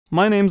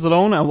My name's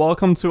Alone and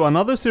welcome to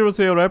another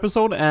 0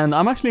 episode, and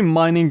I'm actually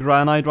mining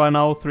granite right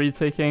now, 3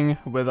 ticking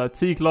with a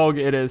teak log.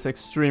 It is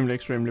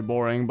extremely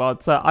boring,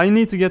 but I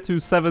need to get to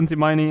 70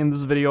 mining in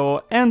this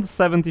video and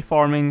 70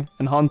 farming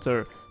and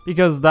hunter,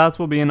 because that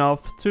will be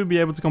enough to be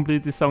able to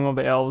complete the Song of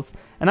the Elves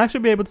and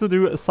actually be able to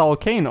do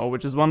Zalcano,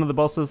 which is one of the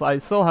bosses I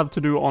still have to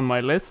do on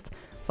my list.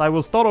 So I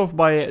will start off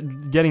by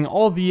getting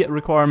all the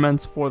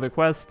requirements for the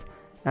quest,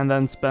 and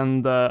then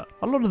spend a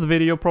lot of the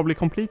video probably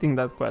completing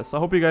that quest. I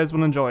hope you guys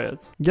will enjoy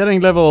it. Getting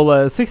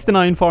level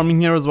 69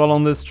 farming here as well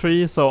on this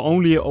tree, so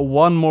only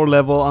one more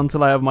level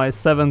until I have my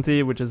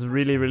 70, which is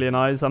really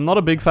nice. I'm not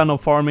a big fan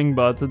of farming,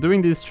 but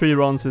doing these tree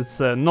runs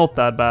is not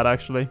that bad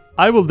actually.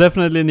 I will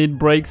definitely need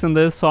breaks in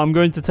this, so I'm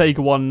going to take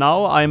one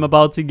now. I'm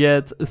about to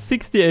get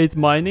 68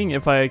 mining,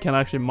 if I can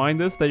actually mine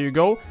this. There you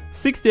go.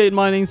 68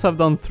 mining, so I've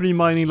done 3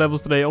 mining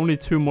levels today, only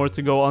 2 more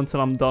to go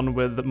until I'm done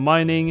with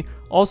mining.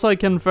 Also, I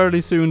can fairly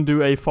soon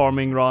do a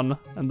farming run,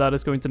 and that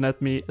is going to net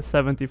me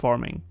 70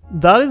 farming.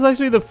 That is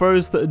actually the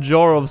first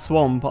jar of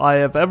swamp I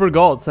have ever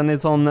got, and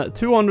it's on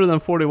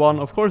 241.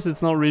 Of course,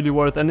 it's not really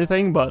worth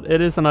anything, but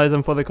it is an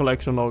item for the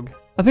collection log.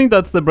 I think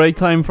that's the break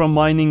time from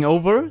mining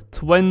over.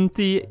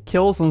 20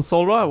 kills on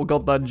Solra, we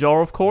got that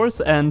jar of course,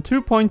 and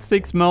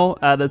 2.6 mil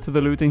added to the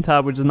looting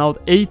tab, which is now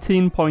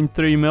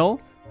 18.3 mil.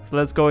 So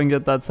let's go and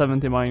get that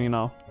 70 mining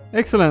now.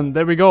 Excellent,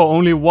 there we go,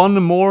 only one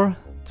more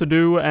to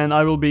do and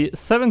I will be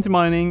 70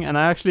 mining, and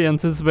I actually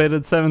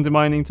anticipated 70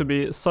 mining to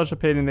be such a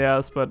pain in the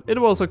ass, but it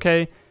was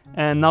okay.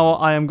 And now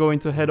I am going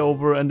to head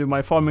over and do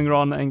my farming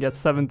run and get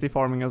 70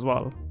 farming as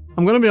well.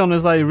 I'm gonna be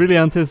honest, I really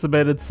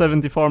anticipated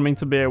 70 farming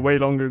to be a way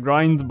longer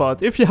grind,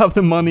 but if you have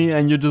the money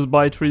and you just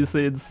buy tree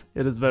seeds,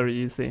 it is very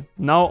easy.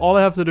 Now all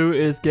I have to do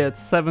is get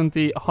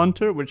 70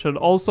 hunter, which should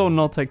also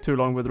not take too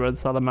long with red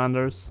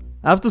salamanders.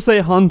 I have to say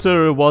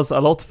hunter was a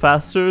lot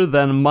faster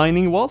than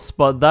mining was,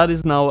 but that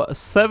is now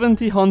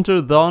 70 hunter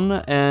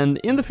done, and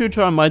in the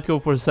future I might go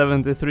for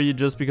 73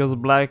 just because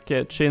black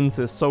chins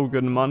is so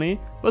good money.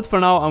 But for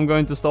now I'm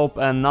going to stop,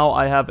 and now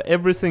I have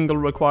every single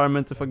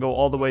requirement if I go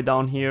all the way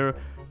down here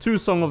to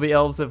Song of the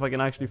Elves, if I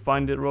can actually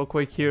find it real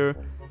quick here.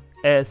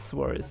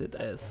 Where is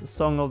it?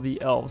 Song of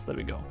the Elves, there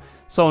we go.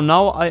 So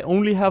now I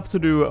only have to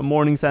do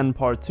Morning's End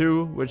Part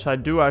 2, which I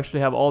do actually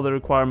have all the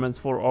requirements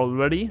for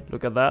already.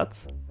 Look at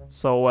that.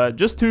 So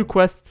just 2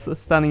 quests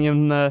standing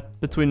in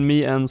between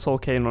me and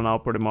Zalcano now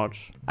pretty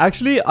much.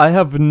 Actually, I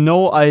have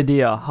no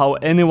idea how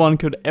anyone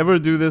could ever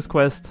do this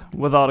quest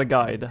without a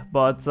guide,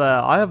 but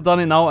I have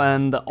done it now,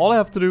 and all I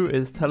have to do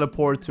is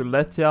teleport to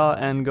Letya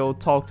and go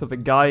talk to the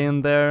guy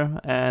in there,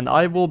 and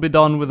I will be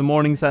done with the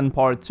Morning's End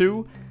Part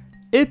 2.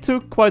 It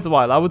took quite a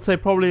while, I would say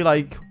probably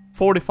like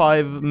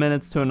 45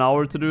 minutes to an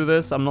hour to do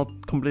this. I'm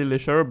not completely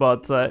sure,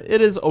 but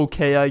it is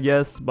okay I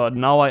guess. But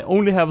now I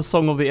only have a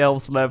Song of the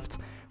Elves left,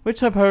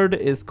 which I've heard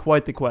is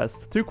quite the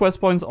quest. 2 quest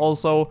points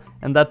also,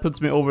 and that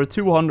puts me over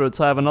 200,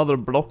 so I have another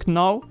block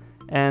now.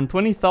 And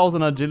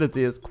 20,000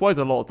 agility is quite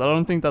a lot. I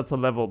don't think that's a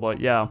level, but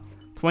yeah.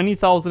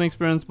 20,000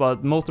 experience,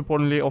 but most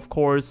importantly, of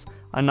course,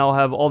 I now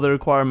have all the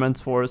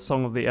requirements for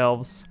Song of the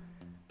Elves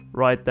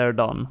right there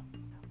done.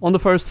 On the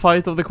first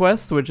fight of the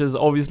quest, which is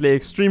obviously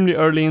extremely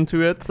early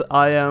into it,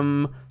 I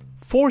am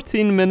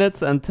 14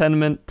 minutes and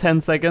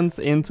 10 seconds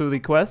into the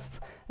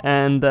quest.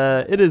 And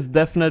it is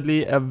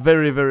definitely a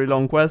very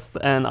long quest,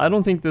 and I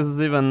don't think this is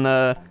even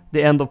the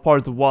end of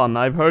part 1.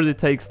 I've heard it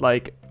takes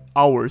like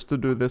hours to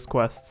do this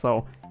quest,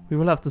 so we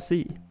will have to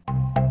see.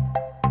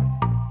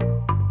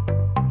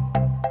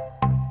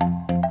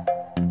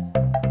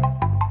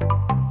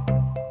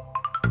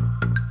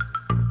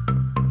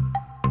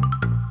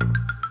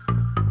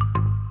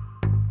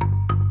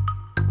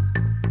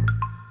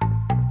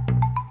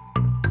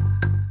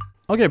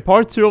 Okay,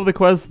 part 2 of the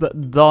quest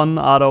done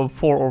out of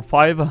 4 or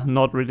 5,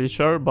 not really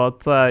sure,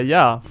 but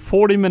yeah,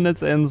 40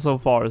 minutes in so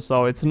far,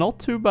 so it's not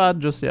too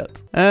bad just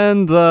yet.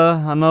 And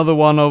another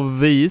one of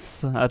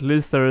these. At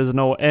least there is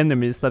no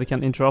enemies that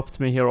can interrupt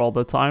me here all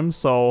the time,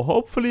 so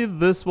hopefully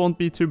this won't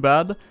be too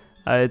bad.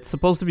 It's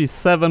supposed to be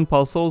 7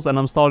 puzzles, and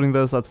I'm starting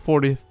this at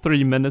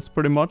 43 minutes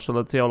pretty much, so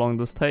let's see how long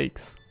this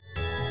takes.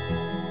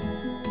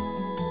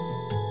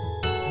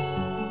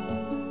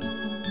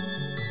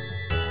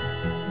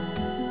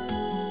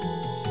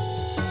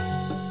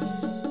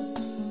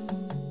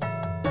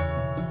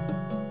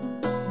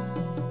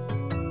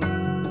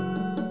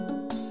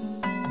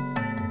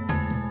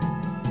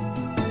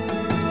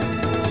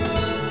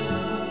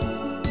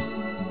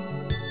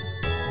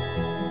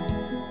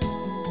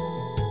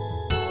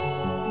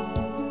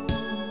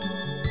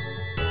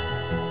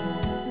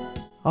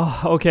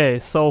 Okay,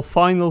 so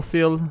final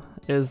seal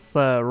is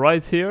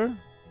right here,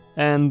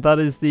 and that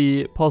is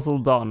the puzzle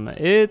done.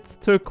 It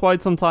took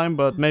quite some time,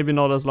 but maybe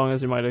not as long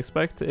as you might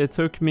expect. It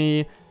took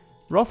me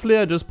roughly,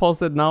 I just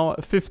paused it now,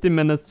 50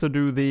 minutes to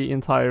do the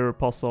entire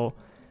puzzle.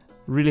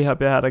 Really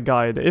happy I had a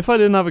guide. If I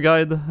didn't have a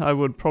guide, I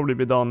would probably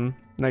be done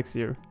next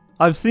year.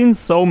 I've seen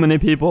so many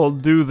people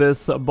do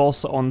this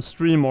boss on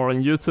stream or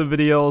in YouTube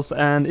videos,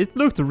 and it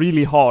looked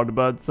really hard,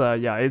 but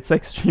yeah, it's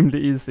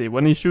extremely easy.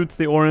 When he shoots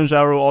the orange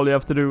arrow, all you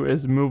have to do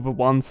is move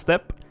 1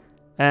 step,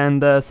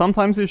 and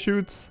sometimes he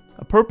shoots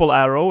a purple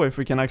arrow, if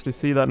we can actually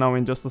see that now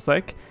in just a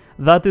sec.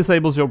 That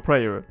disables your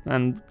prayer,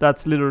 and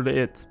that's literally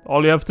it.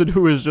 All you have to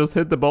do is just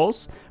hit the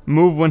boss,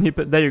 move when he...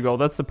 There you go,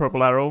 that's the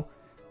purple arrow.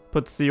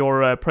 Puts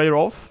your prayer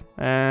off,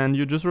 and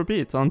you just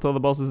repeat until the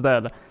boss is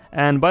dead.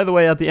 And by the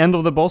way, at the end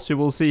of the boss, you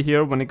will see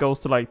here, when it goes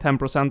to like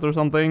 10% or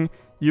something,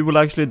 you will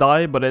actually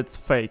die, but it's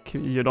fake.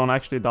 You don't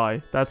actually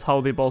die. That's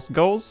how the boss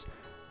goes.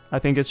 I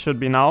think it should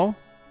be now.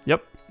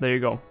 Yep, there you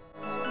go.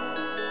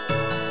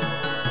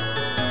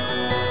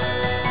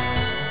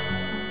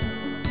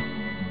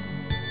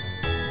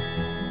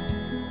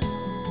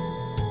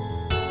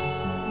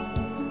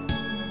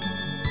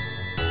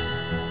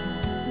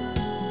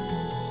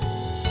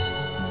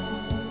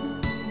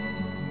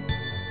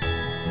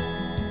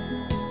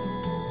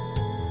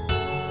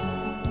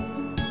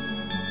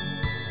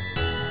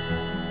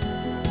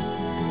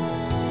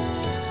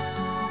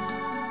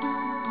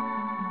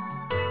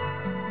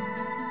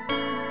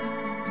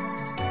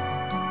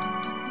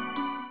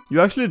 You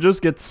actually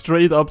just get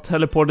straight up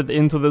teleported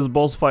into this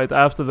boss fight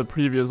after the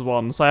previous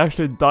one. So I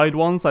actually died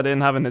once, I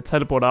didn't have any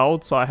teleport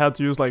out, so I had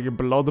to use like a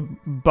blood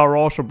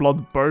barrage or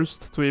blood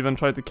burst to even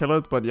try to kill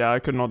it, but yeah, I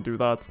could not do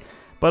that.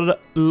 But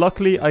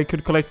luckily I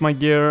could collect my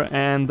gear,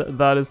 and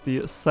that is the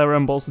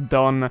Seren boss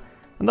done.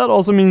 And that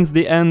also means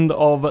the end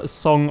of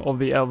Song of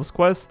the Elves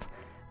quest.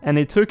 And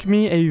it took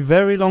me a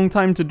very long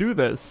time to do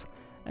this.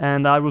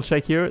 And I will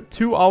check here,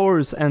 2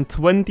 hours and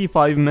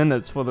 25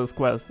 minutes for this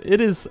quest.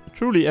 It is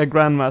truly a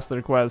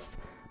Grandmaster quest,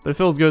 but it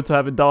feels good to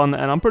have it done,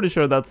 and I'm pretty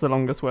sure that's the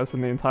longest quest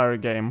in the entire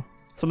game.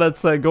 So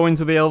let's go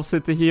into the Elf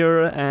City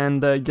here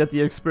and get the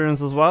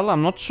experience as well.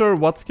 I'm not sure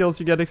what skills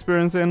you get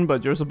experience in,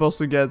 but you're supposed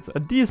to get a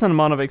decent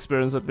amount of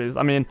experience at least.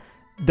 I mean,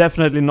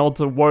 definitely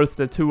not worth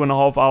the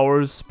 2.5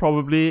 hours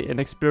probably in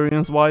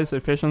experience-wise,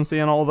 efficiency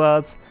and all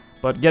that,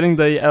 but getting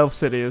the Elf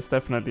City is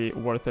definitely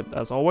worth it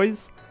as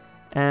always.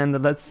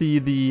 And let's see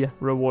the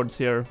rewards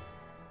here.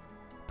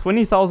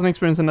 20,000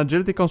 experience in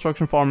agility,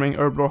 construction, farming,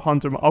 herblore,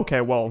 hunter.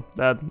 Okay, well,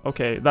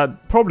 that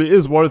probably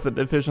is worth it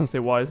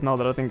efficiency-wise now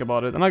that I think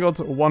about it. And I got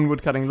 1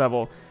 woodcutting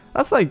level.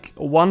 That's like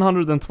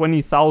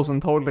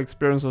 120,000 total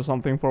experience or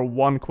something for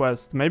one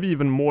quest, maybe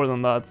even more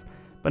than that.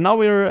 But now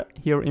we're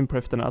here in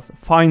Prifddinas,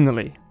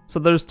 finally. So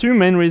there's 2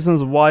 main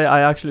reasons why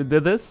I actually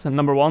did this.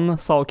 Number 1,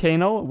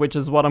 Zalcano, which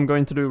is what I'm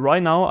going to do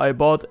right now. I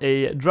bought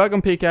a dragon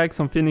pickaxe,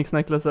 some phoenix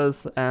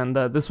necklaces, and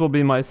this will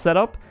be my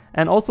setup.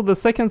 And also the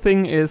second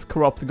thing is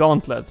corrupt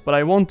gauntlets, but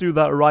I won't do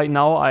that right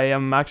now. I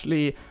am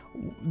actually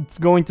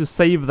going to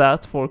save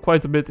that for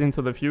quite a bit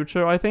into the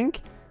future, I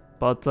think.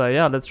 But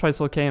yeah, let's try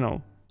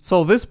Zalcano.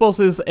 So this boss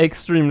is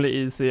extremely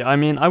easy. I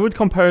mean, I would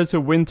compare it to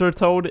Winter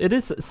Toad. It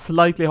is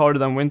slightly harder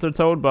than Winter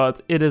Toad,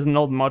 but it is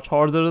not much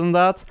harder than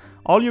that.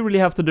 All you really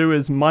have to do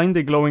is mine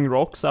the glowing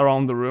rocks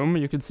around the room.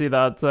 You can see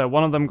that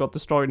one of them got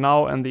destroyed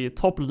now, and the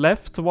top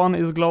left one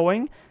is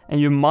glowing. And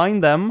you mine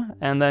them,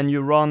 and then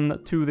you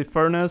run to the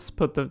furnace,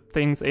 put the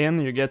things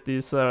in. You get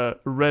these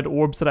red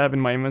orbs that I have in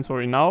my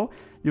inventory now.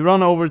 You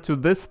run over to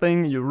this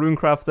thing, you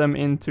runecraft them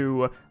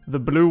into the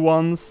blue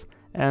ones,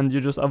 and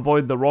you just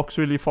avoid the rocks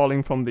really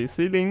falling from the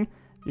ceiling.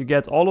 You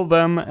get all of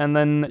them, and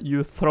then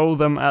you throw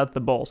them at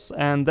the boss.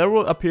 And there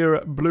will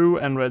appear blue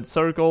and red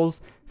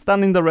circles.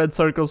 Stand in the red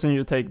circles and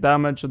you take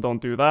damage, so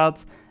don't do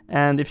that.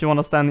 And if you want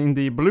to stand in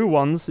the blue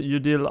ones, you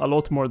deal a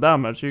lot more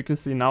damage. You can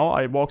see now,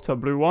 I walk to a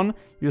blue one,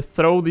 you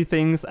throw the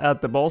things at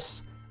the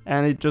boss,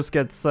 and it just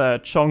gets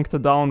chunked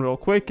down real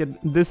quick.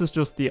 This is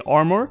just the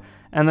armor.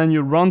 And then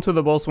you run to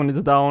the boss when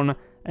it's down,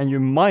 and you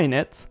mine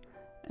it.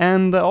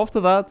 And after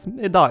that,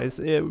 it dies.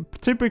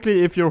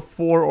 Typically, if you're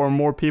 4 or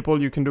more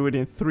people, you can do it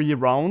in 3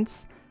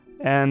 rounds.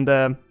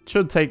 And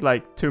should take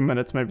like 2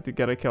 minutes maybe to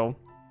get a kill.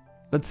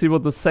 Let's see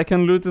what the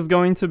second loot is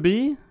going to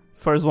be.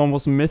 First one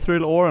was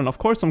mithril ore and of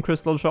course some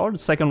crystal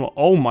shards. Second one,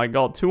 oh my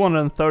god,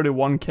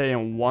 231k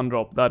in 1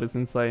 drop. That is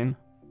insane.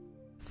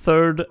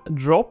 Third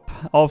drop.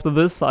 After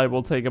this, I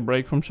will take a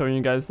break from showing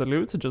you guys the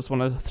loot. I just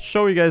want to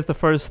show you guys the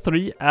first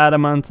 3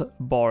 adamant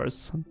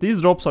bars.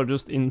 These drops are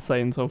just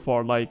insane so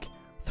far. Like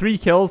 3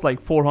 kills,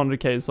 like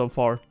 400k so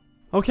far.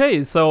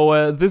 Okay,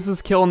 so this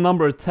is kill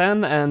number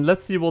 10, and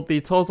let's see what the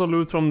total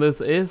loot from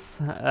this is.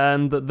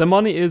 And the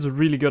money is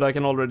really good, I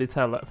can already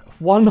tell.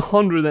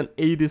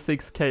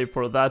 186k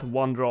for that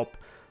 1 drop.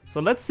 So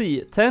let's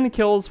see, 10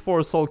 kills for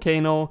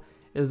Zalcano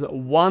is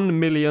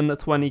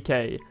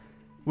 1,020,000,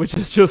 which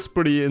is just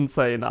pretty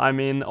insane. I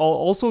mean,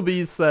 also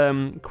these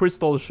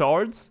crystal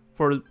shards,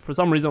 for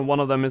some reason one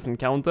of them isn't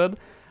counted.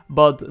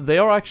 But they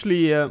are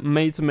actually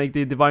made to make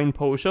the divine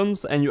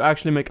potions, and you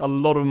actually make a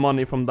lot of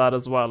money from that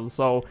as well.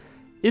 So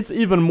it's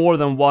even more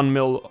than 1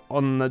 mil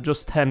on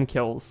just 10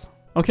 kills.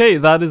 Okay,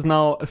 that is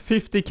now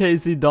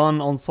 50kz done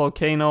on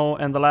Zalcano,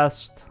 and the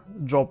last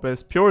drop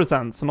is pure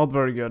sand, so not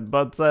very good.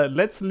 But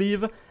let's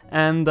leave,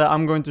 and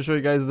I'm going to show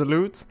you guys the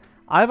loot.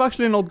 I've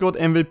actually not got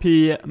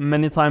MVP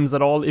many times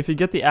at all. If you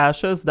get the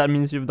ashes, that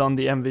means you've done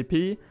the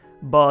MVP.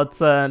 But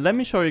let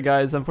me show you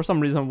guys, and for some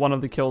reason one of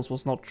the kills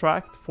was not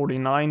tracked,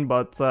 49,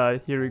 but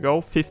here we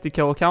go, 50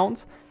 kill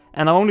count.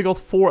 and I only got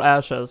 4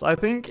 ashes. I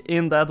think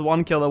in that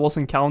one kill that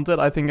wasn't counted,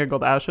 I think I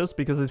got ashes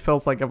because it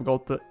feels like I've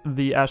got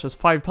the ashes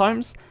 5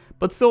 times.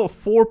 But still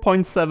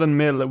 4.7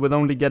 mil with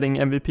only getting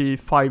MVP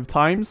 5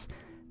 times,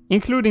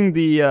 including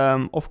the,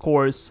 of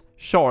course,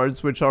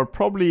 shards, which are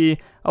probably,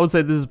 I would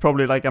say this is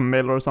probably like a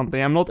mil or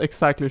something. I'm not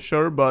exactly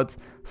sure, but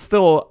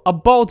still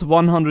about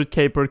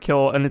 100k per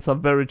kill, and it's a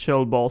very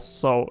chill boss,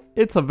 so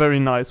it's a very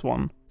nice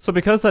one. So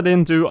because I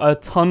didn't do a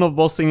ton of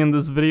bossing in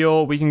this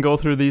video, we can go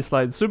through these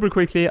slides super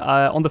quickly.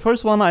 On the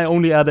first one, I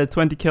only added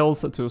 20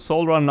 kills to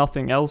Soul Run,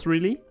 nothing else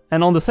really.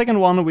 And on the second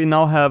one, we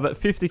now have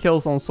 50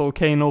 kills on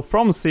Zalcano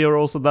from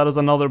 0, so that is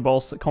another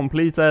boss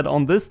completed.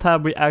 On this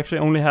tab, we actually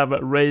only have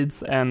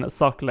raids and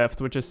suck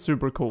left, which is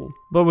super cool.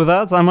 But with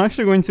that, I'm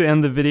actually going to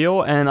end the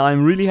video, and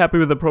I'm really happy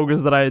with the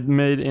progress that I had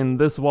made in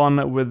this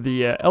one with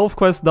the elf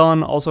quest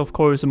done. Also, of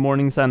course,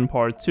 Morning's End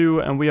Part 2,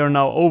 and we are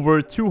now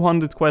over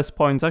 200 quest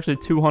points, actually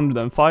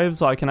 205,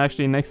 so I can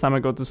actually, next time I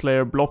go to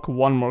Slayer, block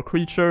one more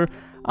creature.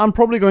 I'm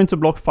probably going to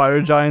block Fire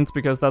Giants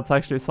because that's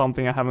actually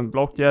something I haven't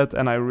blocked yet,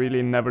 and I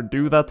really never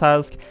do that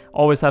task.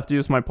 Always have to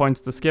use my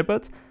points to skip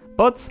it.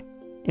 But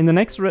in the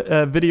next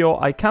video,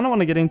 I kind of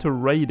want to get into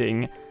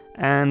raiding,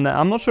 and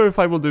I'm not sure if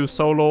I will do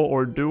solo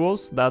or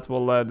duos. That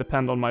will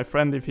depend on my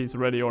friend if he's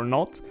ready or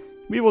not.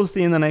 We will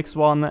see in the next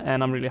one,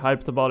 and I'm really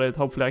hyped about it.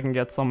 Hopefully I can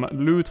get some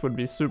loot. Would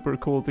be super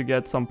cool to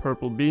get some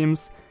purple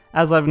beams,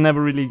 as I've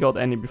never really got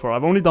any before.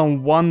 I've only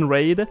done one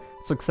raid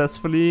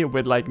successfully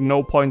with like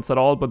no points at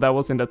all, but that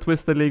was in the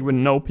Twisted League with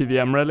no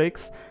PVM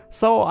relics.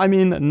 So, I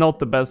mean, not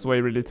the best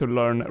way really to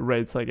learn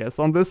raids, I guess.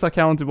 On this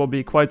account it will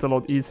be quite a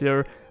lot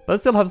easier, but I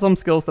still have some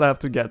skills that I have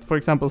to get. For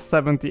example,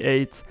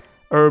 78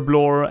 herb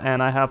lore,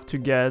 and I have to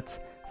get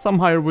some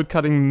higher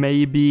woodcutting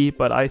maybe,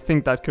 but I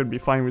think that could be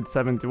fine with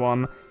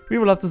 71. We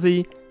will have to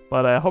see.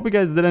 But I hope you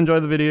guys did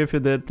enjoy the video. If you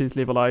did, please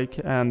leave a like.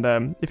 And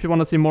if you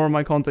want to see more of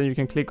my content, you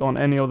can click on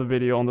any other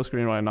video on the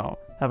screen right now.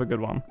 Have a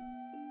good one.